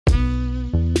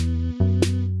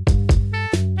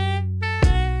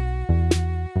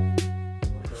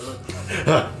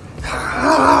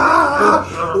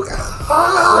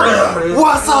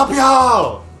What's up,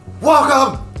 y'all?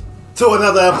 Welcome to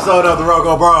another episode of the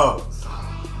Rogo Bros.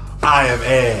 I am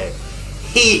Ed.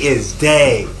 He is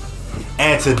Dave.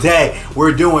 And today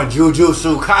we're doing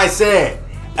Jujutsu Kaisen,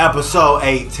 episode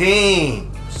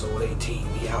 18. Episode 18,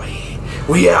 we out here.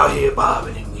 We out here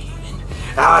bobbing and weaving.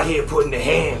 Out here putting the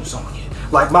hands on you.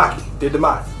 Like Maki did to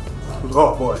Maki.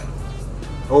 Oh boy.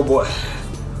 Oh boy.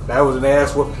 That was an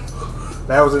ass whooping.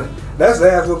 That's the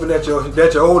ass whooping that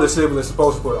your older sibling is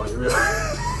supposed to put on you, really.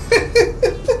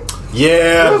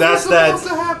 Yeah, that's supposed to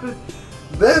happen.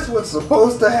 That's what's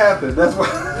supposed to happen. That's what.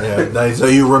 Yeah, so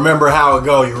you remember how it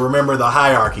go. You remember the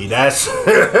hierarchy. That's.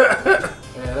 Yeah,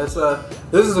 that's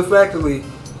This is effectively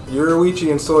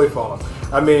Yoruichi and Soifon.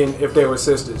 I mean, if they were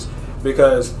sisters,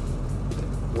 because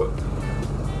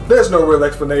there's no real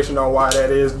explanation on why that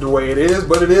is the way it is,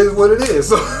 but it is what it is.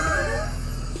 So.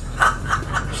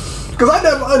 Because I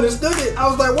never understood it. I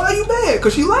was like, why are you mad?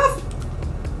 Because she left?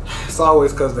 It's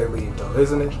always because they leave, though,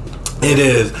 isn't it? It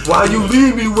is. Why you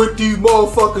leave me with these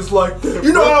motherfuckers like that?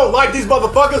 You know I don't like these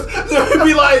motherfuckers. It'd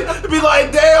be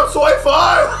like, damn, soy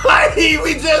fine. Like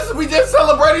we just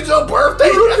celebrated your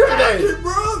birthday yesterday,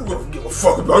 bro. I don't give a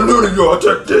fuck about none of y'all.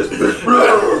 Check this, bitch, bro.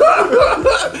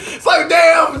 It's like,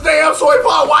 damn, soy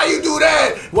fine. Why you do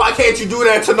that? Why can't you do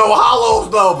that to no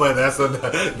hollows though? But that's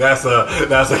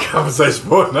a conversation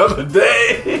for another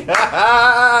day.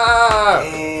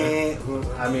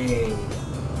 I mean.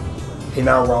 He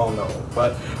not wrong though,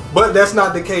 but that's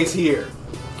not the case here.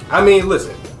 I mean,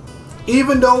 listen,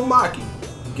 even though Maki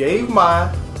gave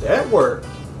Mai that word,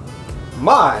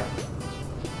 Mai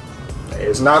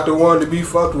is not the one to be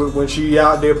fucked with when she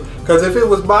out there. Because if it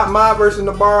was Mai versus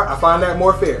Nabara, I find that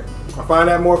more fair.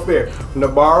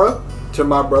 Nabara, to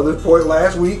my brother's point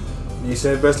last week, he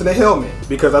said invest in a helmet,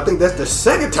 because I think that's the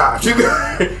second time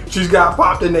she's got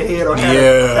popped in the head or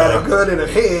had a gun in her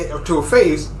head or to her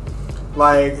face,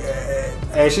 like.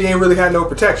 And she ain't really had no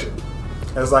protection.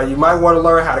 It's like you might want to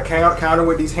learn how to counter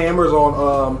with these hammers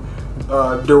on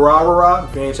Durarara.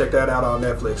 If you ain't checked that out on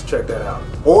Netflix, check that out.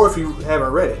 Or if you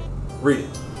haven't read it, read it.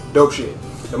 Dope shit.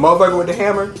 The motherfucker with the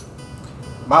hammer,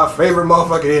 my favorite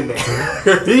motherfucker in there.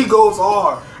 He goes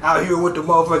hard out here with the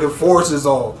motherfucking forces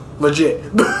on. Legit.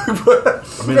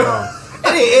 I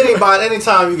mean,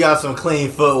 anytime you got some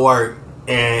clean footwork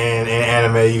in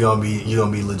anime, you gonna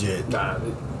be legit. Nah,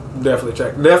 definitely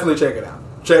check it out.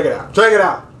 Check it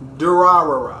out.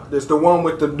 Durarara. It's the one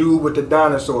with the dude with the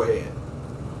dinosaur head.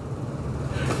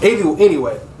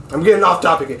 Anyway, I'm getting off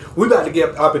topic here. We about to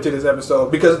get up into this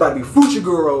episode because it's about to be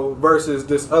Fushiguro versus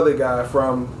this other guy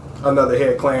from another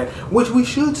head clan, which we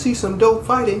should see some dope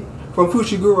fighting from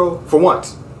Fushiguro for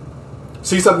once.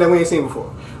 See something that we ain't seen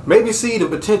before. Maybe see the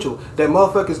potential that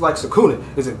motherfuckers like Sukuna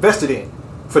is invested in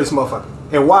for this motherfucker,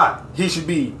 and why he should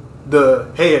be the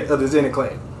head of the Zenin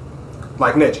clan.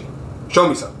 Like Neji. Show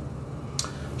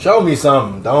me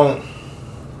something. Don't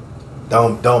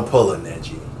pull a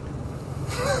Neji.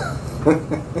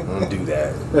 Don't do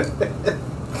that.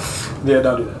 Yeah,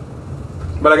 don't do that.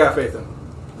 But I got faith in him.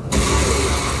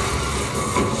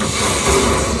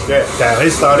 Yeah. Damn, he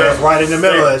started right in the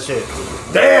middle of that shit.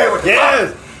 Damn.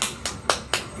 Yes.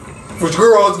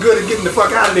 Fushiguro is good at getting the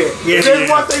fuck out of there. Yes, There's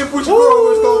one thing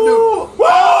Fushiguro is gonna do.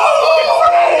 Whoa!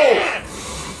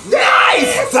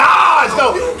 Nice dodge,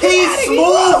 though. He's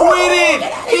smooth with it.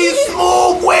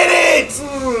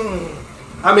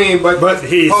 I mean, but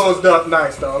he's posed up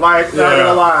nice though. Like, not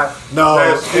gonna lie. No,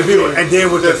 and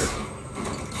then with this,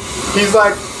 he's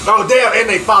like, oh damn, and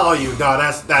they follow you. No,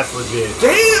 that's legit.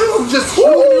 Damn, just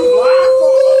shooting you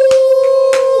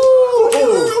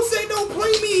blindfold. Don't say don't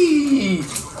play me.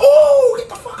 Oh, get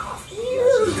the fuck off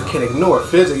here. You can ignore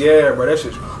physics, yeah, bro. That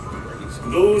shit's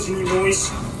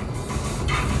crazy.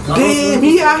 Damn,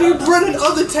 he out here running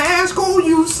other tasks on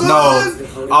you, son.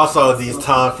 No, also these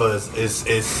tonfas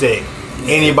is sick.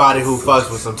 Anybody who fucks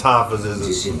with some tonfas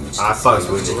I fucks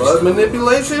with it. Blood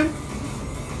manipulation?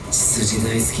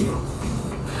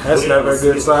 That's never a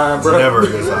good sign, bro. Never a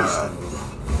good sign.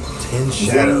 10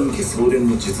 shadows.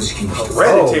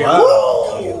 Hereditary.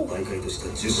 Oh,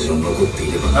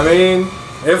 wow. I mean,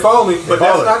 if only, but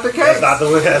that's not the case. That's not the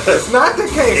way. It's not the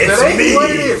case. It's that ain't me. what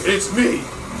it is. It's me.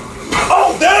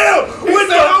 Oh damn! With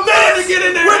the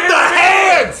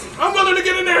hands! I'm willing to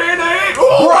get in there hand to hand.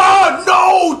 Bruh,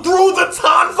 no! Through the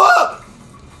tonfa!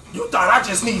 You thought I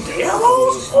just need the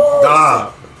arrows?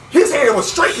 Nah. His hand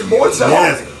was striking more than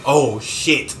Yes. Oh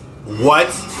shit. What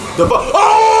the fuck?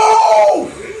 Oh!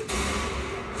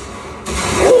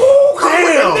 Oh,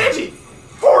 damn!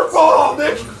 Force ball,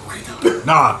 bitch.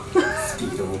 Nah.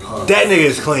 That nigga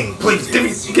is clean. Please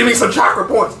give me some chakra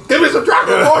points. Give me some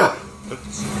chakra points.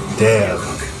 Damn.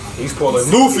 He's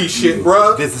pulling Luffy shit,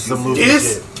 bruh. This is some Luffy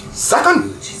this shit.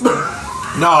 Second.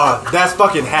 Nah, that's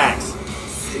fucking hacks.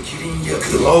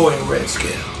 Low and red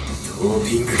scale.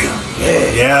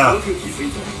 Yeah.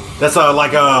 That's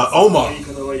like Oma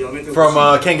from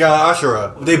Kengan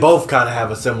Ashura. They both kind of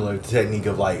have a similar technique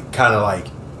of like kind of like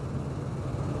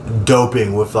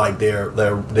doping with like their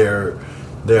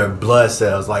blood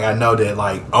cells. Like I know that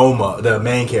like Oma, the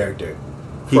main character,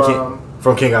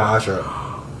 from Kengan Ashura.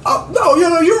 Oh no,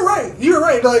 you're right. You're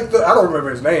right. Like I don't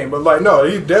remember his name, but like no,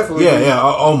 he definitely. Yeah,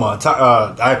 Oma.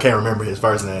 I can't remember his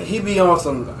first name. He be on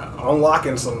some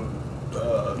unlocking some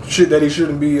shit that he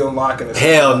shouldn't be unlocking.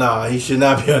 Hell no, he should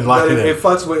not be unlocking it. It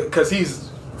fucks with because he's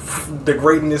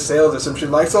degrading his cells or some shit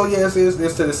like. So yes,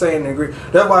 it's to the same degree.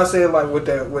 That's why I said like with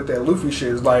that Luffy shit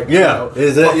is like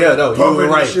is it? Yeah, no, you were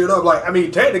right. Shit up. Like I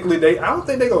mean, technically I don't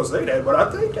think they gonna say that, but I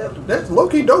think that's low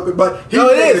key doping. But no,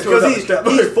 it is because he's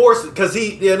forced because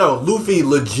Luffy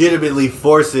legitimately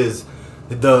forces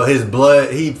his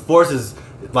blood. He forces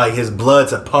like his blood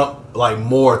to pump like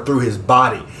more through his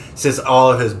body. Since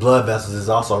all of his blood vessels is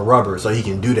also rubber, so he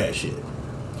can do that shit.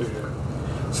 Yeah.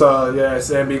 So yes,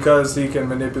 and because he can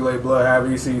manipulate blood however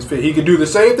he sees fit, he can do the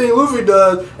same thing Luffy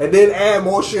does, and then add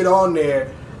more shit on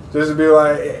there, just to be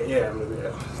like, yeah.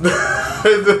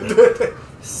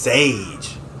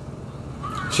 Sage.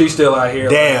 She's still out here.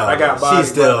 Damn. I got body.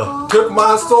 She's still took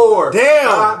my sword. Damn.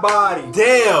 Got body.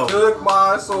 Damn. Took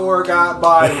my sword. Got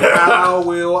body. How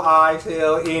will I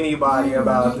tell anybody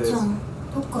about this?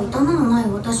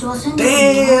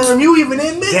 Damn, you even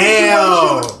in this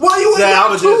situation? Why you ain't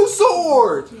got two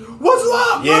swords? What's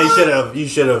up? Yeah, you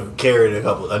should have carried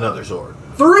another sword.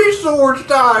 3 sword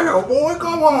style, boy.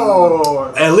 Come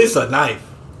on. At least a knife.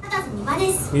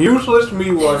 Useless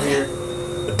me one here.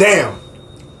 Damn.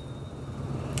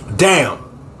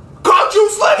 Caught you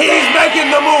slipping.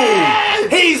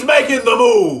 He's making the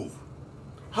move.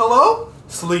 Hello?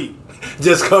 Sleep.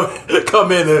 Just come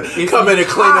in and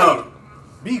clean up.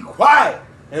 Be quiet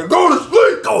and go to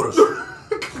sleep.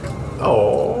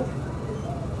 Oh.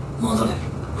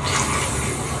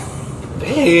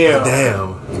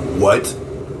 Damn. What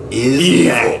is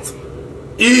that?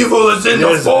 Evil is in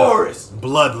the forest.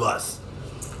 Bloodlust.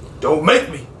 Don't make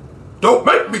me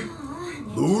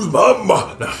lose my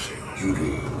mind.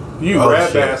 You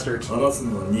rat bastards. Damn.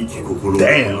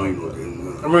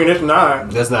 I mean, it's not.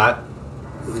 That's not.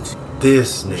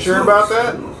 This nigga. You sure about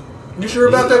that? You sure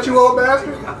about that, you old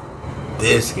bastard?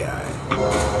 This guy.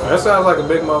 That sounds like a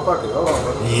big motherfucker. Hold on,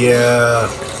 bro. Yeah.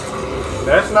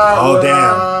 That's not. Oh,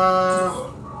 damn.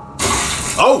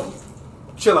 Oh!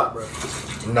 Chill out, bro.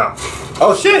 No.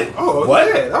 Oh, shit. Oh, what?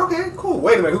 Yeah. Okay, cool.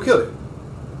 Wait a minute. Who killed it?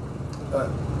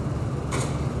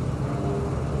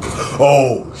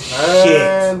 Oh, shit.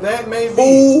 And that may be.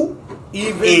 Who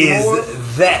even is more?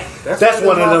 that? That's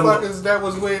one of them motherfuckers that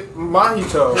was with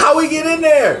Mahito. How we get in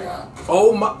there?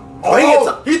 Oh my!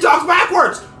 Oh, he talks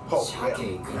backwards. Oh,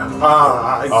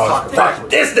 fuck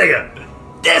this nigga!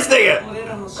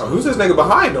 Oh, who's this nigga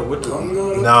behind him? With the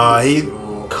he.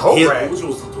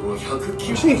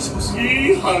 Jesus.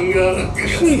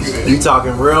 You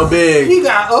talking real big? He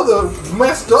got other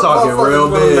messed up. Talking real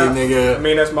big, nigga. I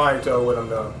mean, that's Mahito with him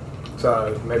though,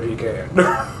 so maybe he can.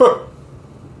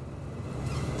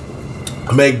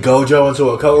 Make Gojo into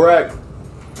a Korak?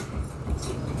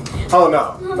 Oh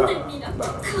no.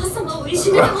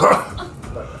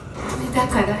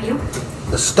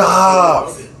 Stop.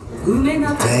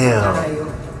 Damn.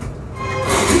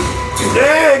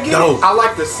 Yeah, get it. I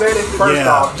like to set it first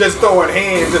off. Just throwing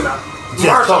hands in the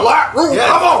martial art room. Yeah.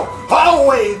 Come on.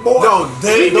 Hallways, boy. No,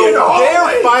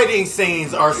 their fighting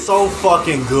scenes are so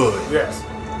fucking good. Yes.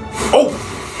 Oh.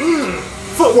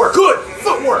 Footwork. Good.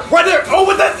 Footwork. Right there. Oh,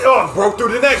 with that. Oh, broke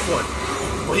through the next one.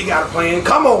 Well, he got a plan.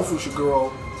 Come on,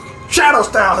 Fushiguro. Shadow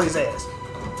style his ass.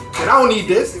 And I don't need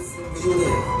this.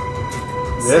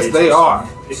 Yes, they are.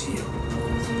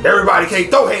 Everybody can't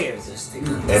throw hands.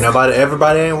 And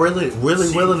everybody ain't really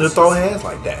willing to throw hands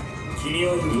like that.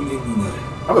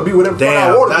 I'm gonna be whatever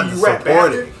I want to be, you rat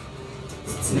bastard.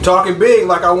 You talking big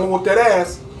like I want to whoop that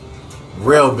ass.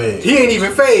 Real big. He ain't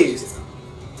even phased.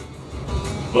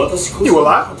 You a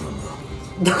lot?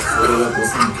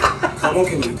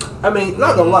 I mean,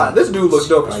 not gonna lie, this dude looks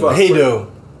dope as fuck. He do.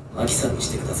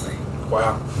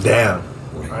 Wow. Damn.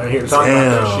 I ain't here to talk about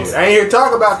that shit. I ain't here to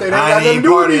talk about that. I ain't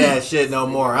part of that shit no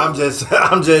more. I'm just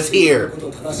here. I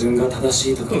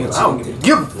don't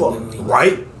give a fuck.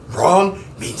 Right, wrong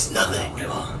means nothing.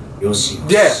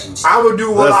 Yeah, I will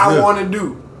do what I want to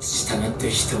do.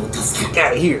 Get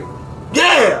out of here.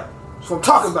 Yeah. That's what I'm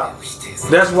talking about.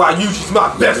 That's why Yuji's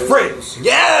my best friend.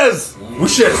 Yes! We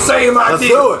share the same idea. Let's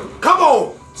do it. Come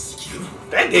on.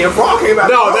 That damn frog came out.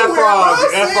 No, of that frog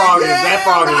is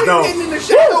dope. Hiding in the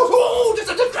shadows. Ooh,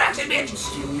 just a distraction, bitch.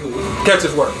 Catch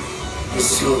his work.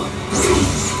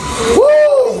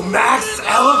 Woo! Max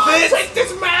Elephant? Take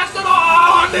this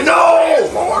Mastodon! No!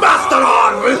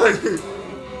 Mastodon!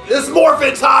 It's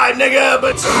morphin' time, nigga,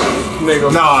 but...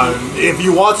 Nigga. Nah, if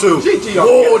you want to.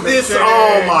 Whoa, this...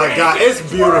 Oh my god, it's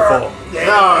beautiful. Yeah.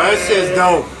 No, that shit's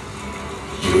dope.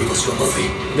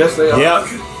 Yes, they are. Yep.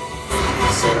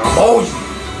 I'm on you.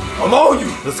 I'm on you.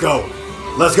 Let's go.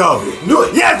 Let's go. Do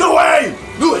it. Yeah, do it!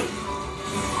 Do it.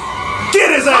 Get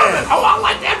his ass! Oh, I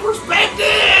like that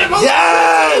perspective.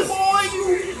 Yes! Boy,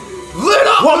 you lit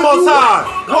up. One more time.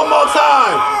 One more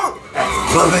time.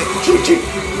 Love it. Cheat.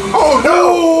 Oh,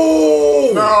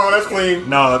 no. No! No, that's clean.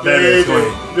 No, that is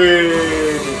clean.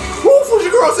 Woo,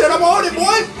 Fushiguro said I'm on it,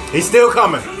 boy. He's still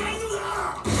coming.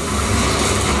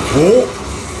 Whoa.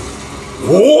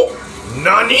 Whoa.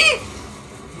 Nani?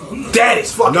 That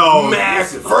is fucking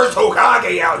massive. First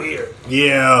Hokage out here.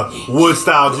 Yeah, wood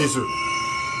style Jujutsu.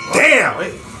 Damn!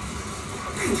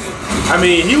 I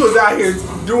mean, he was out here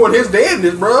doing his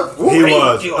damnness, bro. Ooh, He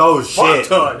was. Oh, shit.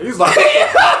 Ton. He's like, what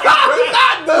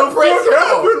the fuck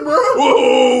happened, bro?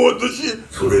 Whoa, what the shit?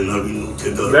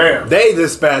 Damn. They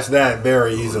dispatched that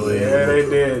very easily. Yeah, they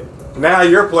did. Now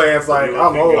your plan's like,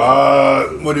 I'm old.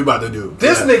 What are you about to do?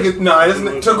 This nigga,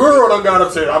 Taguro done got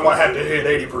upset. I'm gonna have to hit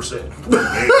 80%.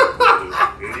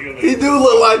 He do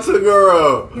look like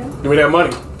Taguro. Give me that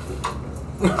money.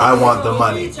 I want the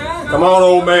money. Come on,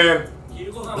 old man.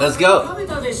 Let's go.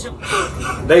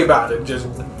 They about to just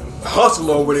hustle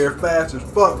over there fast as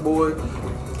fuck, boy.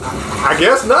 I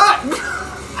guess not.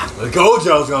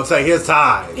 Gojo's gonna take his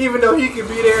time. Even though he could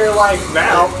be there like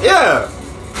now. Yeah.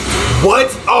 What?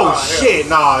 Oh, shit.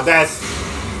 Hell. Nah, that's...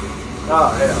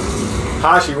 Oh, hell.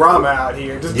 Hashirama out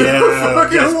here. Just Yeah,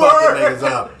 fucking just fucking niggas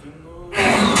up.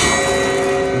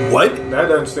 What That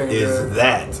doesn't seem is good.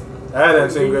 that? That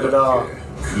doesn't seem good at all.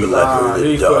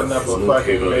 He's putting up a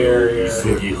fucking barrier.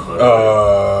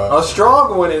 A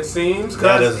strong one, it seems,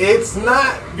 because it's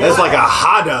not. That's like a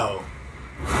Hado.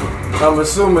 I'm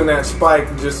assuming that Spike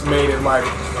just made it like, I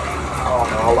don't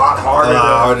know, a lot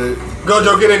harder.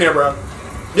 Gojo, get in there, bro.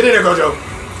 Get in there, Gojo.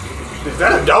 Is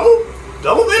that a double?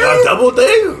 Double barrier? A double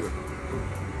thing?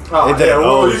 Oh,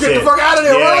 you get the fuck out of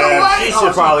there right away. She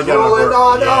should probably get on her.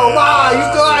 Why? You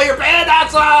still out here paying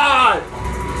outside?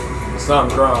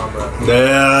 Something's wrong, bro.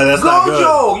 Yeah, that's not good.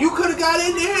 Gojo, you could have got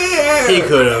in there. He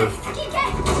could have.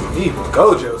 Even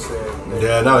Gojo said.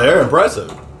 Yeah, no, they're impressive.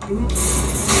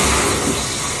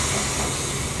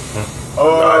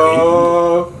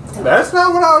 That's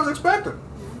not what I was expecting.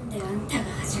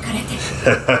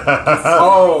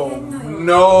 Oh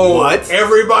no! What?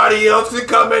 Everybody else can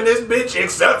come in this bitch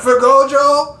except for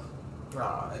Gojo.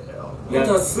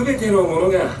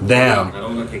 Damn.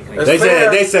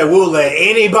 They said we'll let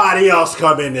anybody else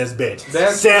come in this bitch.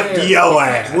 Except your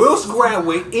ass. We'll scrap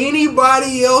with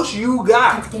anybody else you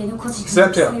got.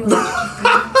 Except him. We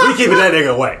keeping that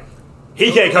nigga away.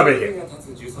 He can't come in here.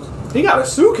 He got a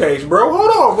suitcase, bro.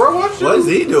 Hold on, bro. What is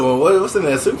he doing? What's in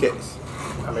that suitcase?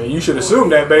 I mean, you should assume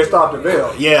that based off the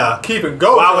bill. Yeah. Keep it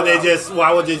going. Why would they just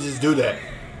do that?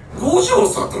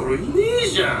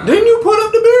 Didn't you put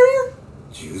up the barrier?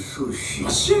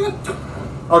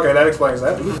 Okay, that explains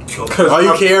that. Oh,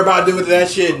 you care about doing that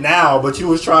shit now, but you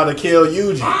was trying to kill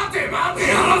Yuji.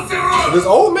 This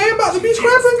old man about to be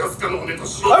scrapping?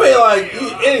 I mean, like,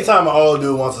 anytime an old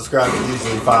dude wants to scrap, it's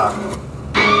usually fine.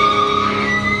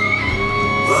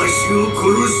 Is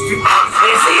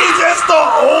he just an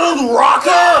old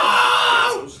rocker?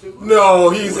 No,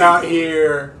 he's out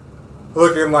here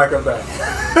looking like a bat.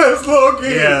 It's Loki.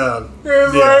 Yeah.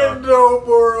 It's like, no,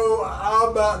 bro. I'm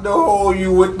about to hold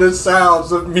you with the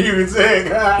sounds of music.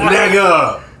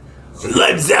 Nigga,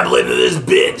 Led Zeppelin to this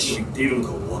bitch.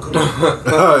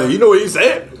 You know what he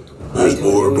said? He's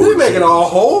making a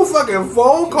whole fucking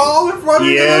phone call in front of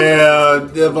you. Yeah,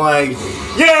 they're like,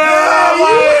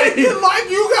 like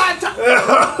you got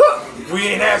time. We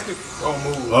ain't asking. Don't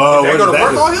move. Oh, is that gonna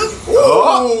work on him?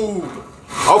 Oh.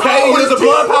 Okay, there's a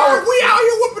blood power. We out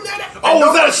here whooping that ass. Oh,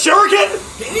 is that a shuriken?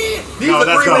 These are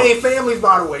three main families,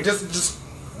 by the way. Just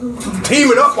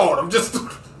teaming up on them. Just.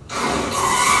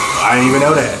 I didn't even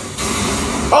know that.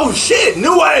 Oh shit!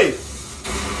 New wave.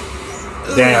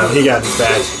 Damn, he got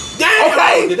dispatched. Damn.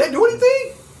 Okay. Did that do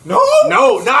anything? No.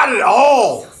 No, not at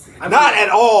all. Not at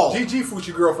all. GG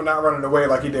Fushiguro for not running away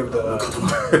like he did with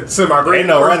the semi-great. Ain't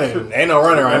no running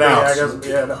right now. I guess,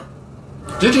 yeah, no.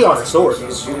 Gigi on his sword. No,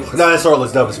 that sword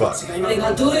looks dope as fuck.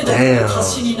 Damn.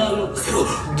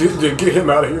 Dude, get him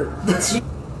out of here.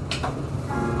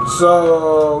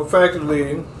 So,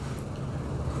 effectively,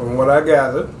 from what I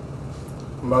gather,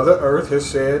 Mother Earth has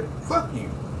said, fuck you.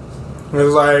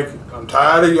 It's like, I'm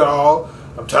tired of y'all.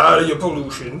 I'm tired of your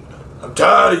pollution. I'm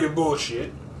tired of your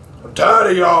bullshit. I'm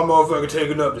tired of y'all motherfuckers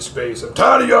taking up the space. I'm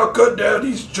tired of y'all cutting down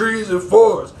these trees and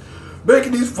forests.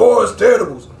 Making these forest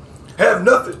animals have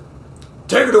nothing.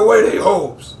 Taking away their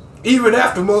homes. Even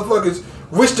after motherfuckers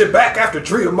wished it back after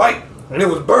Tree of Might and it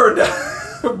was burned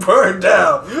down. Burned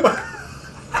down.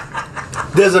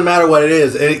 Doesn't matter what it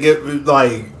is.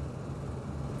 Like,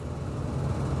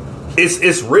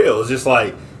 it's real. It's just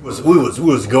like we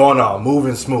was going on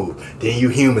moving smooth. Then you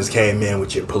humans came in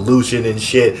with your pollution and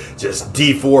shit, just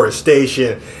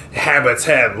deforestation,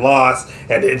 habitat loss,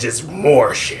 and then just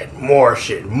more shit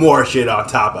on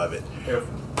top of it. If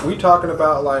we talking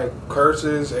about like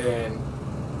curses and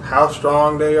how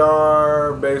strong they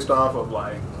are based off of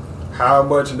like how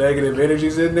much negative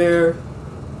energy's in there,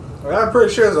 well, I'm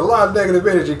pretty sure there's a lot of negative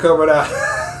energy coming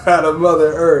out of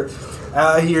Mother Earth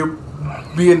out here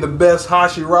being the best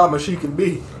Hashirama she can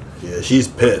be. Yeah, she's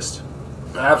pissed.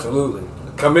 Absolutely.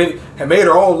 Come in and made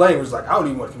her own language. Like, I don't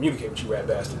even want to communicate with you rat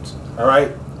bastards. All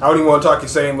right? I don't even want to talk your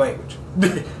same language.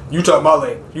 You talk my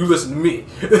language. You listen to me.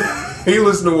 You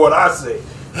listen to what I say.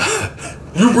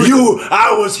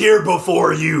 I was here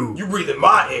before you. You breathe in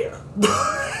my air.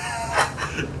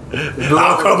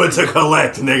 I'm coming to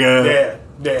collect, nigga.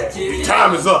 Yeah. Your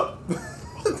time is up.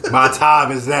 My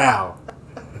time is now.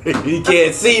 You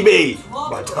can't see me.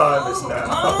 My time is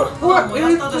now. What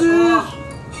is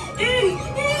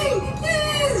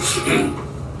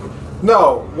this?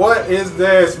 No, what is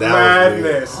this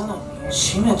madness?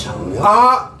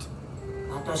 What?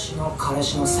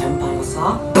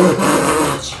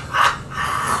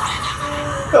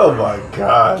 Oh my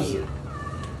gosh. Yeah,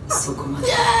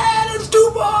 that's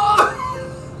too far.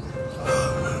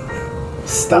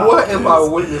 Stop. What am I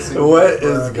witnessing? What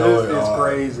is going on? This is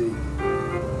crazy.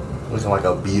 Looking like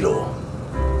a beetle.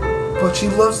 But she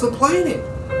loves the planet.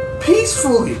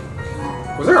 Peacefully.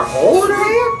 Was there a hole in her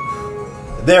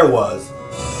hand? There was.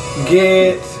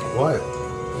 Get What?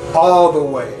 all the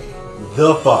way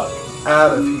The fuck?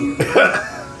 out of here.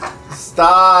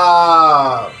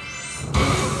 Stop.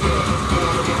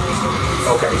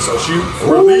 Okay, so she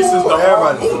releases the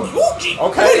arm.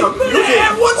 Okay.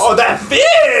 Oh, that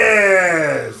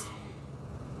fist!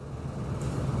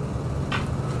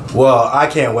 Well, I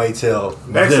can't wait till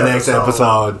the next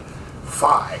episode.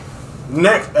 Fine.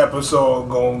 Next episode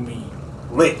gonna be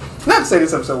lit. Not to say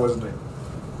this episode wasn't lit.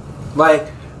 Like,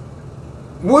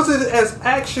 was it as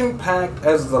action-packed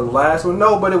as the last one?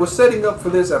 No, but it was setting up for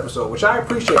this episode, which I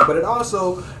appreciate. But it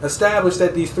also established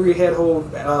that these three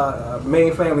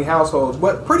main family households,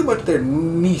 what pretty much their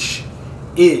niche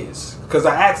is. Because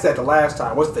I asked that the last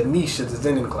time, what's the niche of the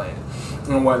Zenin clan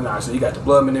and whatnot? So you got the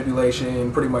blood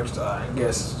manipulation, pretty much, I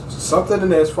guess,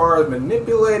 something as far as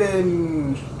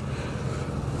manipulating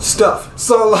stuff.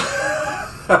 So,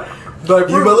 like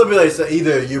You manipulate, so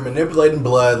either you're manipulating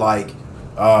blood like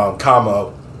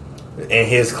Kamo and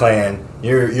his clan,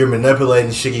 you're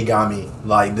manipulating Shikigami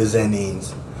like the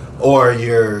Zenins, or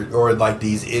like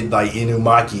these like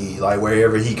Inumaki, like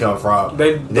wherever he come from.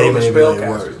 They manipulate spellcasters.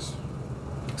 words.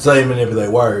 So they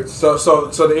manipulate words. So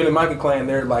the Inumaki clan,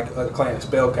 they're like a clan of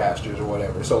spellcasters or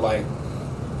whatever. So like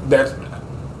that's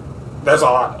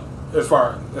all I know as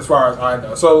far as I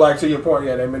know. So like to your point,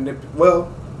 yeah, they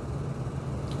well.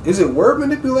 Is it word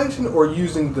manipulation or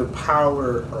using the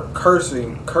power or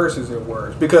curses in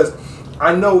words? Because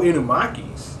I know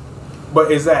Inumakis,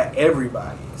 but is that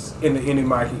everybody's in the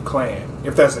Inumaki clan?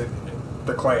 If that's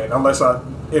the clan, unless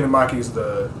Inumaki is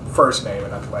the first name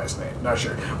and not the last name. Not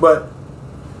sure. But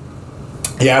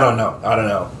yeah, I don't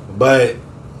know. But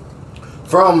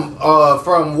from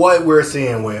what we're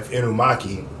seeing with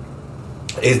Inumaki,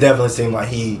 it definitely seemed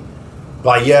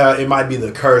like yeah, it might be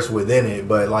the curse within it,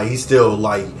 but like he's still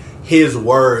like his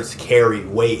words carry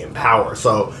weight and power,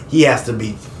 so he has to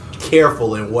be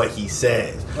careful in what he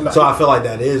says. So I feel like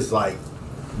that is like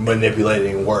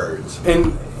manipulating words,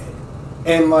 and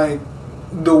like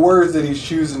the words that he's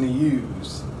choosing to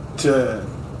use to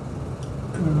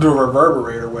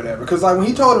reverberate or whatever. Because like when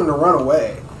he told him to run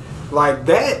away, like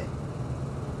that,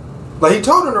 like he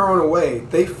told him to run away,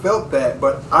 they felt that,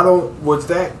 but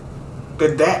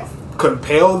did that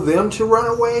compel them to run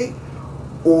away,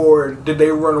 or did they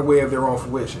run away of their own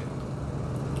fruition?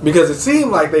 Because it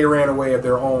seemed like they ran away of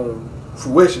their own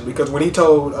fruition, because when he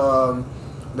told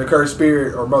the cursed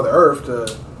spirit or Mother Earth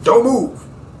to don't move,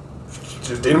 she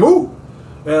just didn't move.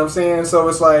 You know what I'm saying? So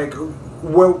it's like,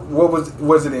 what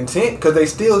was it intent? Because they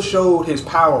still showed his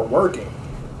power working,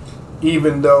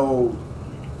 even though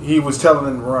he was telling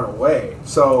them to run away.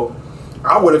 So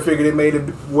I would have figured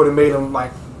would have made him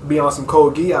like be on some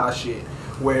Code Geass shit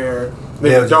where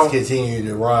they'll just continue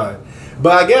to run.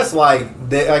 But I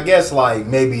guess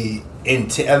maybe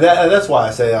intent. That's why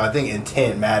I say I think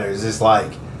intent matters. It's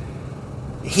like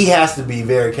he has to be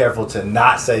very careful to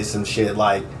not say some shit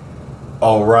like,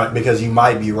 "Oh, run," because you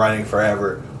might be running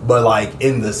forever. But like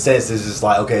in the sense, it's just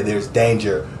like, okay, there's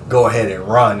danger. Go ahead and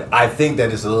run. I think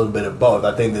that it's a little bit of both.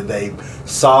 I think that they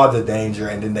saw the danger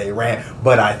and then they ran.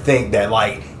 But I think that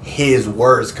like his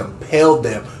words compelled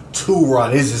them to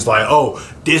run. It's just like, oh,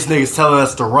 this nigga's telling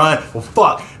us to run. Well,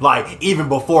 fuck. Like even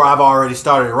before I've already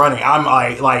started running, I'm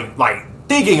like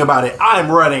thinking about it.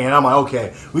 I'm running and I'm like,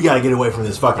 okay, we gotta get away from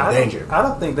this fucking danger. I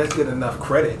don't think that's good enough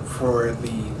credit for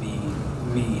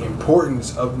the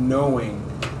importance of knowing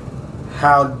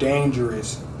how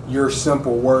dangerous your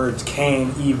simple words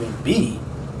can even be,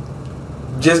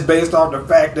 just based off the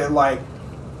fact that like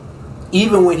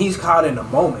even when he's caught in a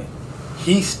moment,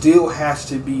 he still has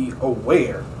to be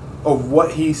aware of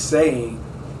what he's saying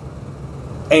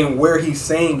and where he's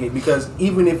saying it, because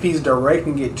even if he's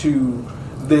directing it to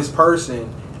this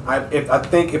person, I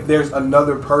think if there's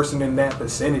another person in that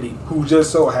vicinity who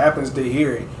just so happens to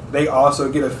hear it, they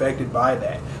also get affected by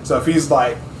that. So if he's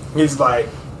like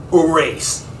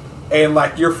erase, and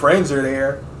like your friends are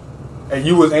there, and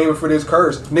you was aiming for this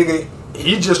curse, nigga,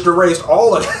 he just erased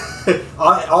all of it.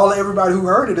 all everybody who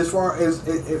heard it, as far as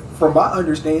from my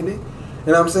understanding.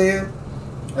 You know what I'm saying?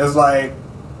 It's like,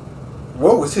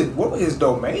 what would his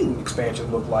domain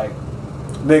expansion look like?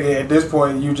 Nigga, at this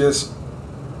point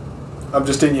I'm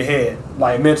just in your head,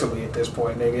 like mentally at this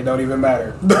point, nigga. It don't even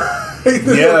matter.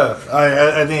 Yeah,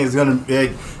 I think it's gonna be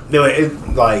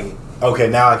like, okay,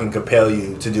 now I can compel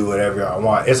you to do whatever I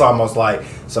want. It's almost like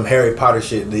some Harry Potter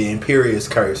shit, the Imperious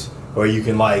Curse, where you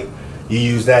can like you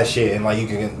use that shit and like you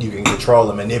can control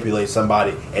and manipulate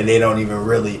somebody, and they don't even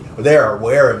they're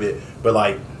aware of it, but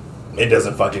like it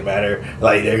doesn't fucking matter.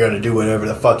 Like they're gonna do whatever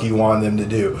the fuck you want them to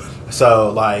do.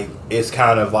 So like it's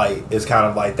kind of like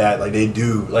that. Like they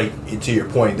do, like to your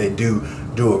point, they do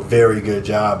a very good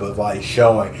job of like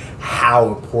showing how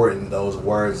important those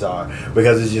words are,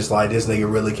 because it's just like this nigga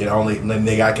really can only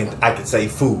I can say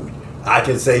food. I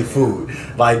can say food.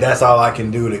 Like that's all I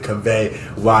can do to convey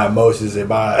my emotions in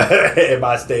my in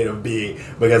my state of being,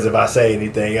 because if I say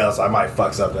anything else I might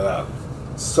fuck something up.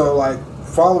 So like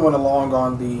following along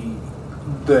on the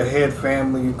head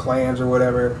family clans or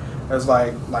whatever, as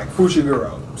like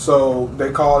Fushiguro. So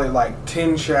they call it like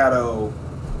 10 shadow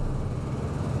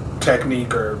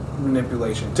technique or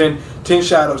manipulation. 10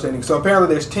 shadows technique. So apparently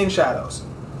there's 10 shadows.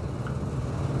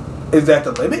 Is that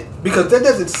the limit? Because that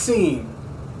doesn't seem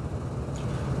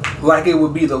like it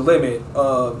would be the limit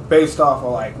based off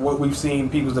of like what we've seen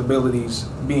people's abilities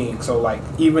being. So like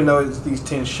even though it's these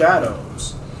 10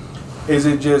 shadows, is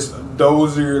it just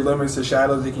those are your limits of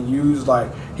shadows they can use? Like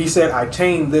he said, I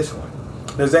tamed this one.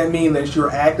 Does that mean that you're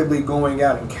actively going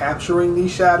out and capturing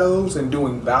these shadows and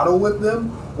doing battle with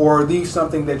them? Or are these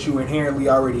something that you inherently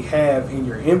already have in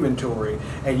your inventory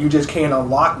and you just can't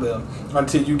unlock them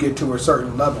until you get to a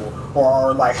certain level?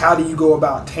 Or like, how do you go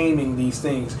about taming these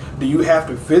things? Do you have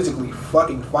to physically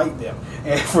fucking fight them?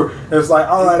 And it's like,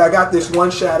 all right, I got this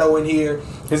one shadow in here.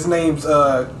 His name's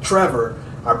Trevor.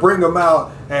 I bring him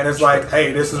out, and it's like,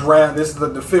 hey, this is the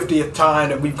 50th time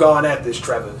that we've gone at this,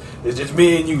 Trevor. It's just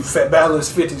me and you battling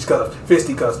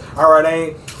fisticuffs. All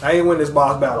right, I ain't win this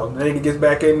boss battle. Then he gets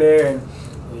back in there, and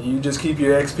you just keep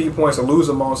your XP points and lose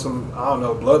them on some, I don't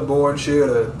know, Bloodborne shit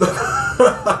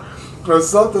or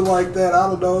something like that. I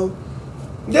don't know.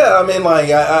 Yeah, I mean, like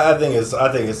I think it's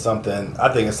something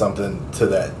to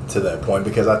that point,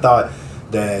 because I thought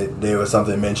that there was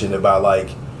something mentioned about like,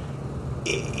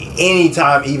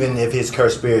 anytime, even if his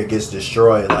cursed spirit gets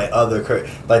destroyed, like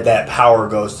that power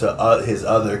goes to his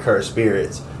other cursed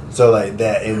spirits, so like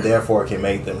that, and therefore can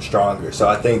make them stronger. So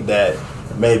I think that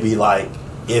maybe like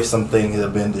if some things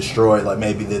have been destroyed, like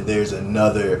maybe that there's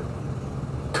another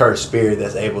cursed spirit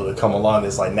that's able to come along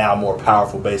that's like now more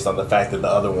powerful based on the fact that the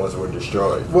other ones were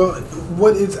destroyed. Well,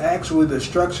 what is actually the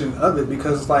destruction of it?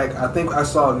 Because like I think I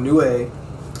saw Nue,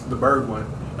 the bird one.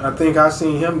 I think I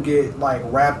seen him get like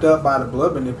wrapped up by the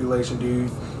blood manipulation dude,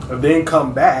 and then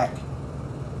come back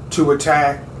to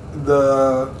attack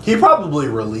the. He probably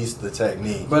released the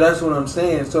technique, but that's what I'm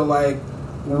saying. So like,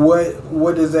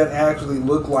 what does that actually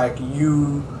look like?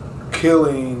 You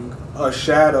killing a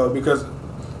shadow, because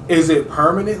is it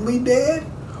permanently dead,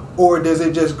 or does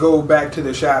it just go back to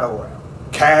the shadow realm?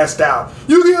 Cast out.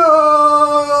 You get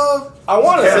up. I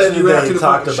want to say that they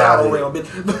talked about it.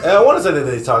 I want to say that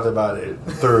they talked about it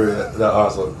through that.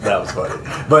 Also, that was funny.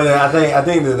 But I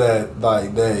think that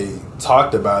like they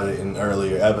talked about it in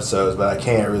earlier episodes, but I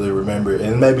can't really remember.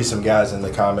 And maybe some guys in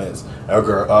the comments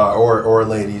or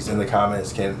ladies in the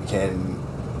comments can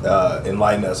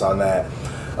enlighten us on that.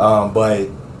 But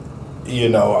you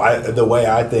know, the way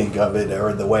I think of it,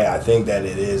 or the way I think that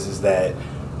it is that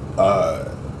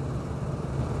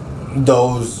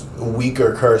those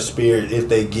weaker cursed spirits,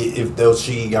 if those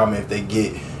Shikigami, if they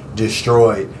get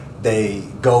destroyed, they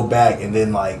go back and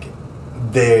then like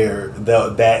the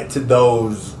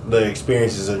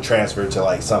experiences are transferred to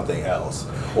like something else,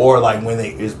 or like when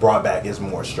it is brought back, is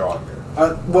more stronger.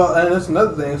 Well, and that's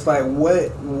another thing. It's like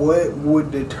what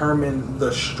would determine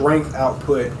the strength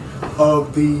output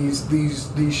of these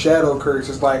shadow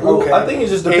curses? Like, okay, I think it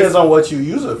just depends on what you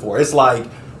use it for. It's like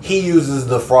he uses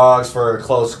the frogs for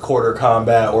close quarter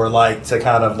combat, or like to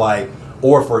kind of like,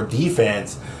 or for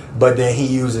defense. But then he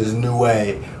uses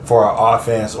Nue for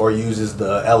offense, or uses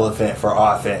the elephant for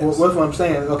offense. Well, what's what I'm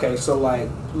saying? Okay, so like,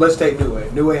 let's take Nue.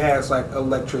 Nue has like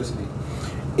electricity.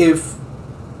 If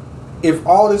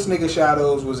all this nigga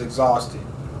Shadows was exhausted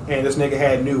and this nigga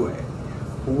had Nue,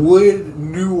 would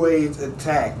Nue's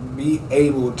attack be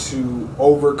able to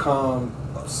overcome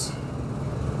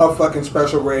a fucking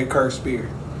special grade cursed spirit?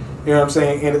 You know what I'm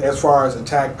saying? And as far as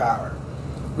attack power.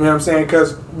 You know what I'm saying?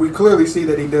 Because we clearly see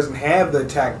that he doesn't have the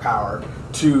attack power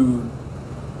to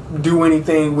do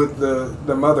anything with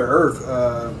the Mother Earth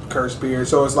cursed spirit.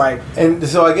 So it's like... And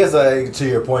so I guess to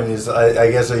your point is, I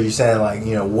guess are you saying like,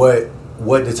 you know,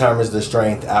 what determines the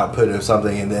strength output of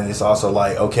something? And then it's also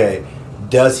like, okay,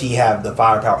 does he have the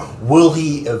firepower? Will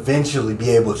he eventually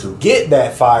be able to get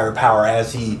that firepower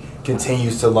as he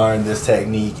continues to learn this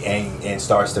technique and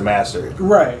starts to master it?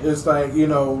 Right. It's like, you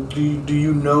know, do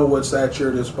you know what's at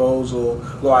your disposal?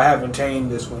 Well, I haven't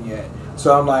tamed this one yet.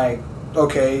 So I'm like,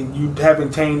 okay, you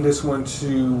haven't tamed this one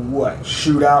to what?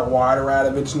 Shoot out water out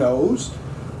of its nose?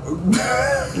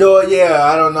 No, yeah,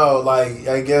 I don't know. Like,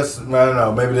 I guess, I don't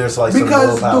know. Maybe there's like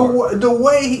because some willpower. the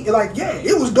way he, like, yeah,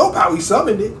 it was dope how he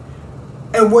summoned it.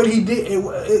 And what he did,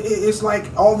 it's like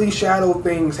all these shadow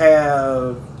things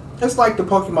have... It's like the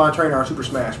Pokemon trainer on Super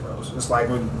Smash Bros. It's like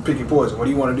when picking poison. What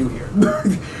do you want to do here? You know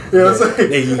what I'm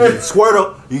saying? You get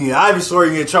Squirtle, you get Ivysaur,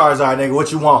 you get Charizard, nigga. What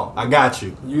you want? I got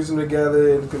you. Use them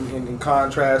together in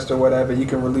contrast or whatever. You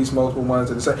can release multiple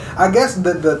ones at the same. I guess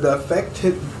the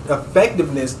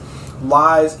effectiveness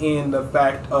lies in the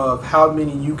fact of how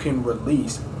many you can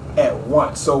release at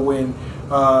once. So when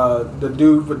the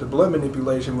dude with the blood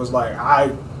manipulation was like,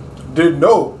 I didn't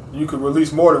know you could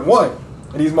release more than one.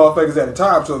 And these motherfuckers at a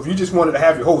time. So if you just wanted to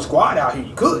have your whole squad out here,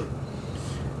 you could.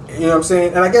 You know what I'm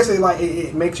saying? And I guess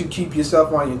it makes you keep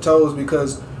yourself on your toes,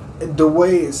 because the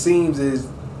way it seems is,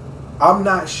 I'm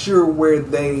not sure where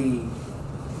they're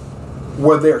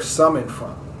summoned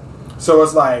from. So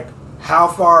it's like, how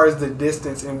far is the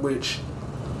distance in which,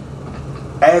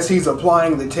 as he's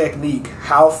applying the technique,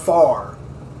 how far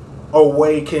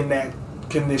away can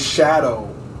this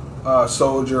shadow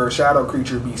soldier or shadow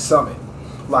creature be summoned?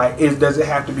 Like, does it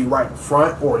have to be right in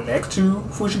front or next to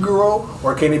Fushiguro?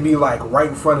 Or can it be, like, right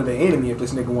in front of the enemy if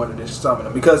this nigga wanted to summon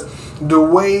him? Because the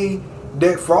way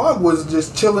that frog was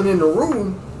just chilling in the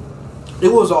room, it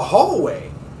was a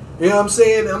hallway. You know what I'm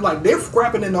saying? I'm like, they're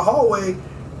scrapping in the hallway.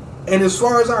 And as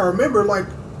far as I remember, like,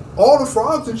 all the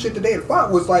frogs and shit that they had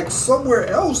fought was, like, somewhere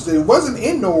else. It wasn't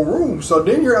in no room. So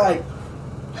then you're like,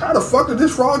 how the fuck did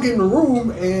this frog get in the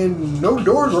room and no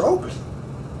doors were open?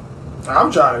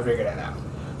 I'm trying to figure that out.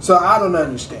 So I don't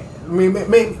understand. I mean,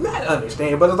 maybe not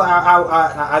understand, but it's like,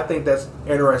 I think that's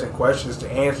interesting questions to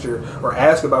answer or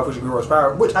ask about Fushiguro's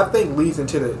power, which I think leads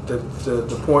into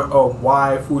the point of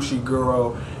why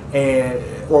Fushiguro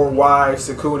or why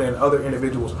Sukuna and other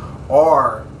individuals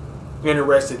are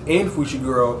interested in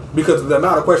Fushiguro, because of the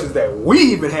amount of questions that we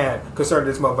even had concerning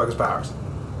this motherfucker's powers.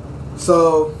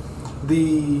 So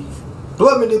the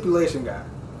blood manipulation guy,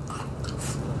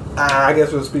 I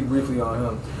guess we'll speak briefly on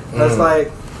him. That's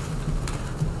like,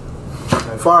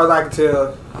 as far as I can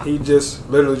tell, he just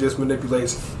literally just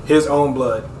manipulates his own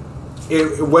blood.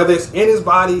 Whether it's in his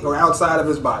body or outside of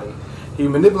his body, he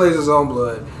manipulates his own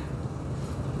blood.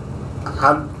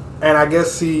 And I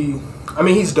guess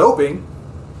he's doping.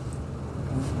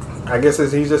 I guess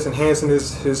he's just enhancing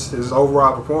his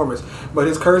overall performance. But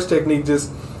his curse technique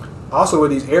just, also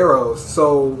with these arrows.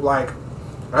 So, like,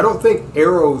 I don't think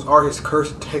arrows are his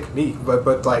curse technique.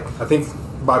 But like, I think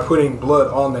by putting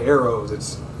blood on the arrows,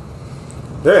 it's...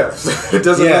 Yeah, it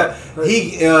doesn't matter.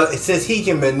 It says he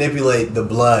can manipulate the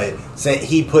blood.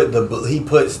 He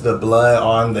puts the blood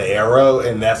on the arrow,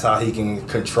 and that's how he can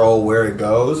control where it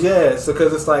goes. Yeah, so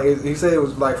because it's like he said it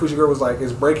was like Fushiguro was like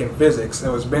it's breaking physics. It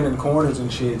was bending corners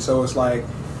and shit. So it's like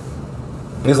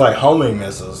homing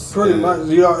missiles. Pretty much,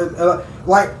 you know,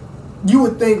 like. You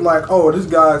would think like, oh, this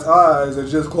guy's eyes are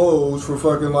just closed for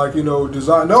fucking like, you know,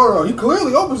 design. No, he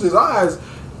clearly opens his eyes,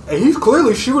 and he's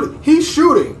clearly shooting. He's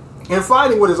shooting and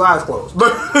fighting with his eyes closed.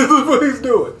 This is what he's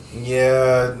doing.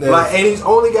 Yeah, like, and he's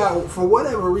only got, for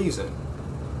whatever reason,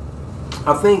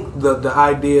 I think the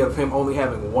idea of him only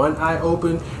having one eye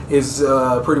open is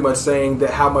pretty much saying that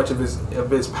how much of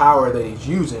his power that he's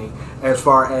using as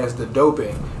far as the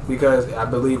doping. Because I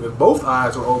believe if both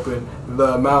eyes were open,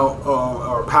 the amount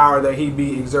or power that he'd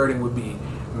be exerting would be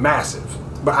massive.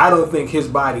 But I don't think his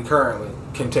body currently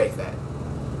can take that,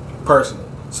 personally.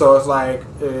 So it's like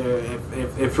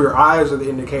if your eyes are the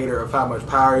indicator of how much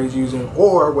power he's using,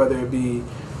 or whether it be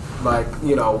like,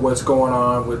 you know, what's going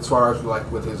on with as far as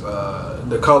like with his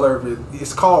the color of it,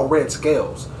 it's called red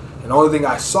scales. And the only thing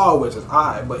I saw was his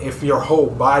eye. But if your whole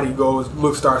body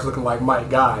starts looking like Mike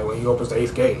Guy when he opens the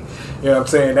 8th gate, you know what I'm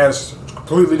saying? That's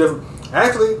completely different.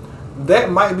 Actually,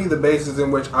 that might be the basis in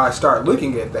which I start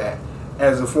looking at that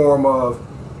as a form of,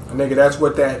 nigga, that's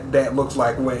what that looks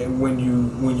like when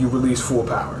you release full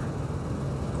power.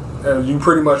 You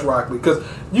pretty much rock me, because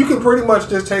you can pretty much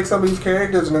just take some of these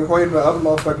characters and equate them to other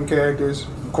motherfucking characters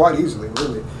quite easily,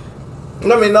 really.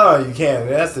 I mean, no, you can't.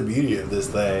 That's the beauty of this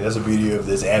thing. That's the beauty of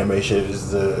this animation is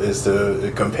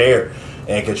to compare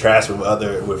and contrast with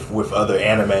other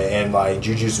anime. And like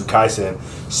Jujutsu Kaisen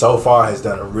so far has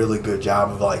done a really good job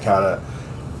of like kind of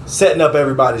setting up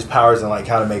everybody's powers and like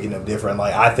kind of making them different.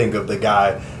 Like I think of the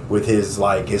guy with his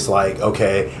like, it's like,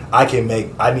 okay, I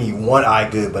need one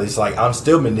eye good, but it's like I'm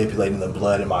still manipulating the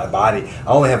blood in my body. I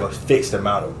only have a fixed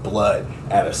amount of blood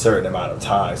at a certain amount of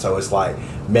time, so it's like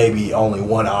maybe only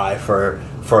one eye for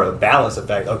a balance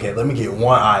effect. Okay, let me get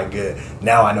one eye good.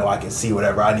 Now I know I can see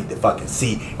whatever I need to fucking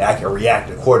see, and I can react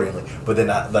accordingly. But then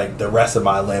like the rest of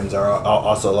my limbs are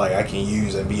also like I can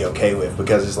use and be okay with,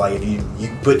 because it's like if you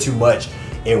put too much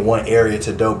in one area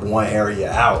to dope one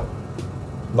area out,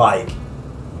 like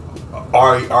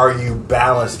are you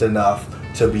balanced enough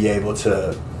to be able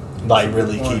to like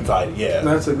really keep fighting? Yeah,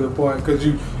 that's a good point, because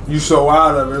you so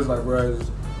out of it. It's like, bro,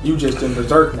 you just in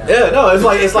berserk now. Yeah, no,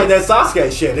 it's like that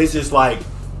Sasuke shit. It's just like,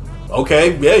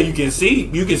 okay, yeah, you can see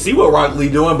what Rock Lee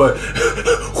doing, but it's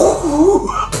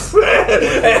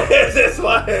just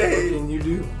like, what can you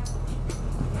do?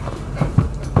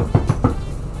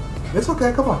 It's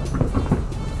okay, come on.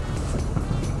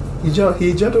 He jumped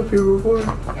up here before.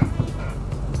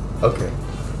 Okay.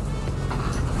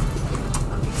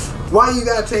 Why you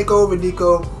gotta take over,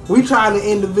 Nico? We trying to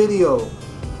end the video.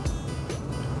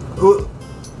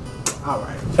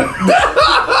 Alright.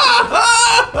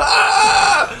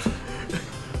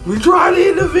 We trying to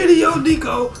end the video,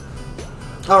 Nico.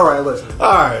 Alright, listen.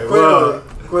 Alright, well.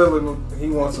 Clearly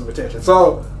he wants some attention.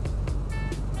 So,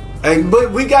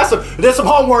 but we got there's some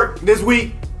homework this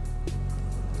week.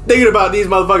 Thinking about these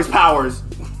motherfuckers' powers.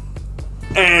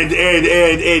 And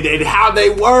how they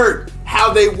work,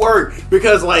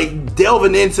 because like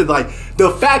delving into like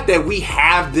the fact that we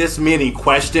have this many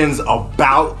questions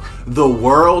about the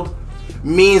world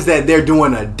means that they're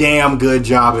doing a damn good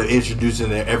job of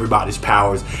introducing everybody's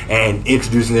powers and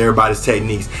introducing everybody's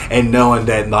techniques, and knowing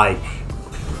that like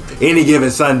any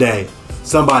given Sunday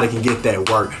somebody can get that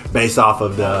work based off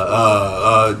of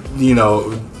the you know,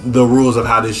 the rules of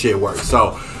how this shit works.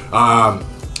 So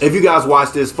if you guys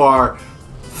watched this far,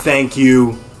 thank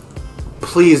you.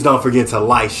 Please don't forget to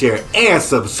like, share, and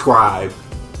subscribe.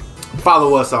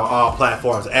 Follow us on all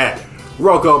platforms at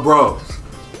Roko Bros.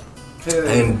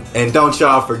 And don't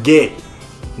y'all forget,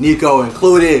 Nico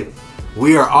included,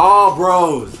 we are all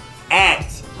bros at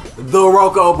the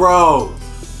Roko Bros.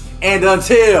 And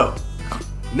until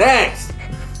next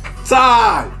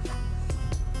time,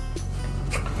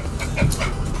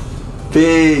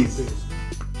 peace.